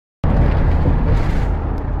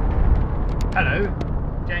Hello,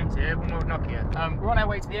 James here, One World Nokia. We're on our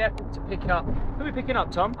way to the airport to pick up. Who are we picking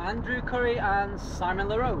up, Tom? Andrew Curry and Simon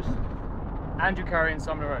LaRose. Andrew Curry and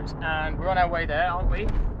Simon LaRose. And we're on our way there, aren't we?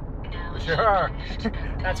 Sure.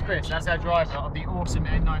 That's Chris, that's our driver of the awesome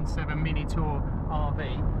N97 Mini Tour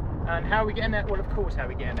RV. And how are we getting there? Well, of course, how are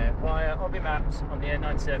we getting there? Via RV Maps on the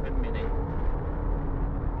N97 Mini.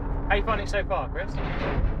 How you finding it so far, Chris?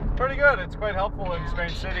 Pretty good. It's quite helpful in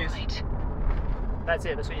strange cities. That's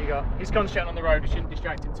it, that's what you got. He's concentrating on the road, we shouldn't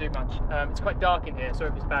distract him too much. It's quite dark in here,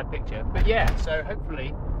 sorry if it's a bad picture. But yeah, so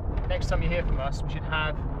hopefully, next time you hear from us, we should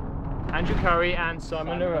have Andrew Curry and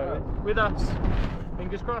Simon LaRose with us.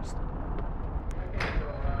 Fingers crossed.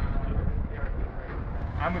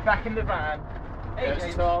 And we're back in the van. Hey,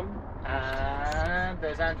 there's Tom, and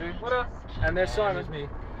there's Andrew. What up? And there's Simon. There's me.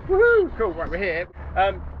 Woohoo! Cool, right, we're here.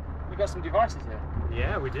 We've got some devices here.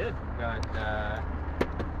 Yeah, we did. Got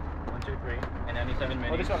 1, 2, 3, and N97 Mini.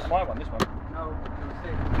 Oh, this one's my one, this one. No,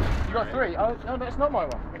 You got 3? Oh, no, that's not my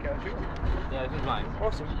one. Okay, that's yours. Yeah, this is mine.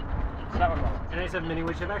 Awesome. So that one's mine. N97 Mini,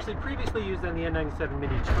 which I've actually previously used on the N97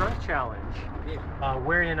 Mini Trunk Challenge,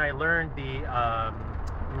 wherein I learned the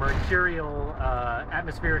mercurial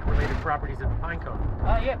atmospheric related properties of the pine cone.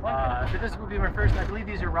 Yeah, fine. So this will be my first, I believe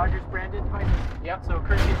these are Rogers branded devices. Yep. So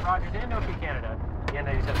courtesy of Rogers and Nokia Canada, the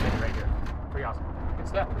N97 Mini right here. Pretty awesome. Good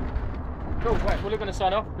stuff. Cool, right, well, we're going to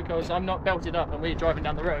sign off because I'm not belted up and we're driving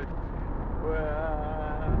down the road.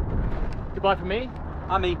 Goodbye from me.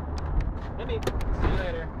 I'm me. See you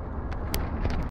later.